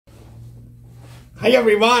Hi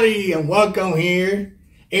everybody and welcome here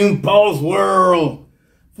in Paul's World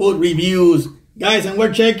Food Reviews. Guys, and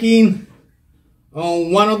we're checking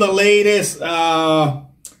on one of the latest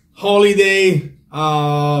holiday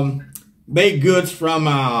baked goods from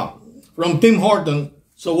Tim Hortons.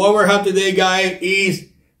 So what we have today, guys, is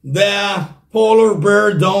the polar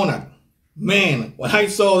bear donut. Man, when I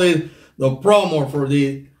saw the promo for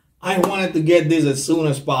this, I wanted to get this as soon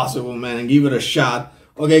as possible, man, and give it a shot.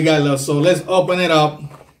 Okay, guys, so let's open it up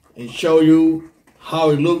and show you how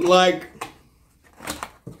it looked like.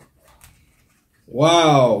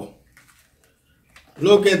 Wow.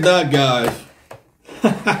 Look at that, guys.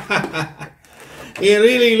 It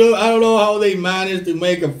really look, I don't know how they managed to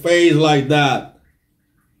make a face like that.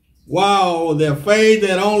 Wow, the face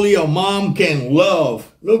that only a mom can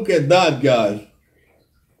love. Look at that, guys.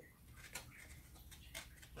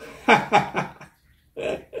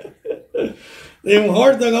 Tim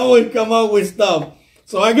Hortons always come up with stuff.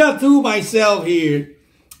 So I got two myself here.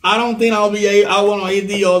 I don't think I want to eat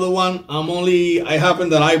the other one. I happen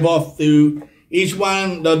that I bought two. Each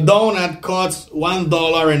one, the donut costs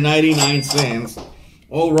 $1.99.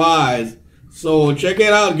 All right. So check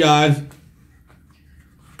it out, guys.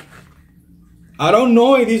 I don't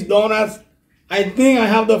know if these donuts, I think I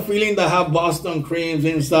have the feeling they have Boston creams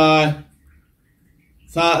inside.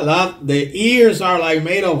 So the ears are like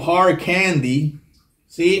made of hard candy.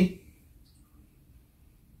 See?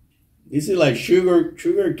 This is like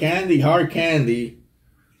sugar candy, hard candy.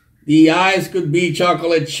 The eyes could be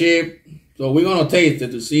chocolate chip. So we're gonna taste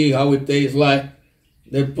it to see how it tastes like.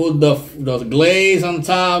 They put the glaze on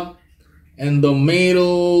top and the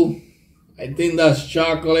middle. I think that's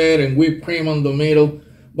chocolate and whipped cream on the middle.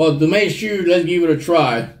 But to make sure, let's give it a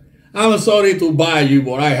try. I'm sorry to buy you,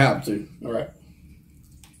 but I have to. All right.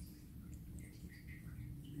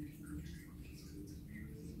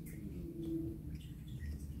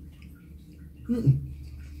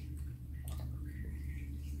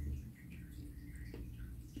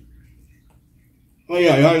 Oh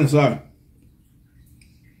yeah, inside.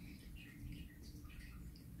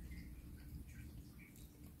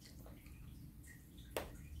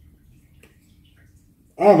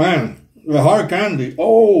 Oh man, the hard candy.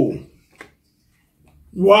 Oh,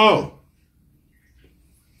 wow.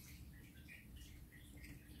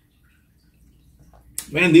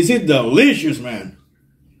 Man, this is delicious, man.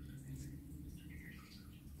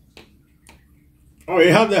 Oh,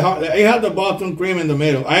 it had the bottom cream in the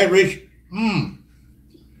middle. I reached,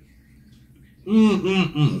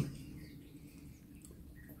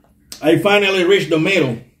 I finally reached the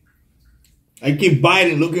middle. I keep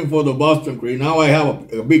biting, looking for the Boston cream. Now I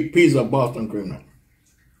have a big piece of Boston cream now.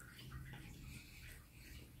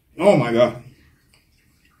 Oh my God.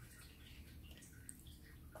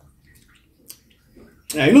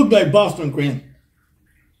 Yeah, it looked like Boston cream.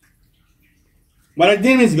 But I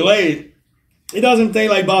think it's glazed. It doesn't taste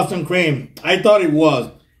like Boston cream. I thought it was.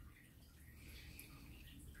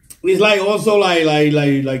 It's like also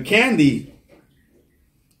like candy.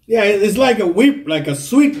 Yeah, it's like a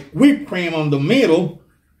sweet whipped cream on the middle.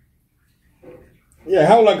 Yeah,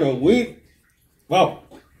 how like a wow.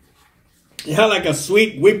 It had like a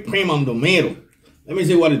sweet whipped cream on the middle. Let me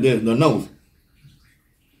see what it is. The nose.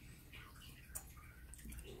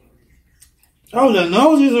 Oh, the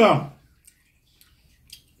nose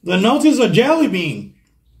is a jelly bean.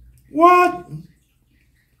 What?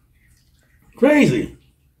 Crazy.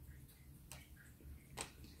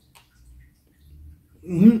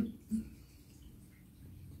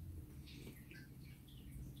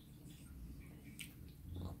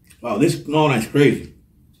 Wow, this donut is crazy.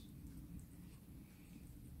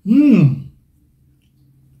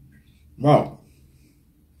 Wow.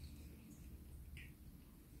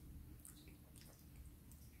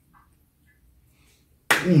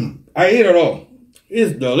 I eat it all.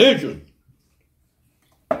 It's delicious.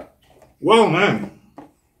 Wow, man.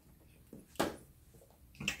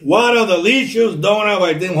 What a delicious donut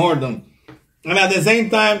by Tim Hortons. And at the same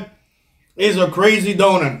time, it's a crazy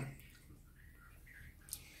donut.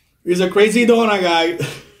 It's a crazy donut, guys.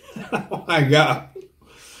 Oh my God.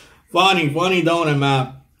 Funny donut,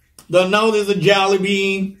 man. The nose is a jelly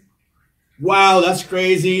bean. Wow, that's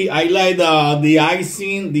crazy. I like the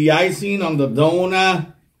icing on the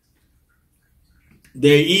donut.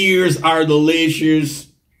 The ears are delicious.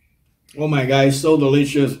 Oh my God, it's so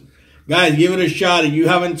delicious. Guys, give it a shot. If you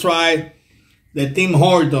haven't tried the Tim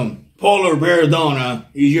Hortons Polar Bear Donut,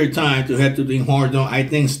 it's your time to head to Tim Hortons. I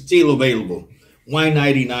think still available.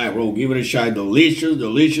 $1.99, bro. Give it a shot.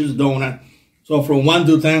 Delicious donut. So from 1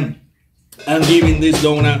 to 10, I'm giving this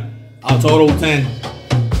donut a total 10.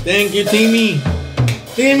 Thank you, Timmy.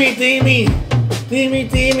 Timmy.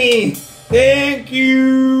 Timmy. Thank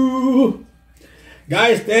you.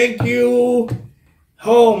 Guys, thank you.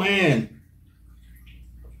 Oh, man.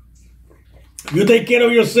 You take care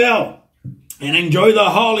of yourself. And enjoy the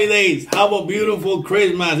holidays. Have a beautiful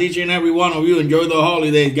Christmas. Each and every one of you. Enjoy the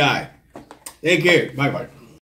holidays, guys. Take care. Bye-bye.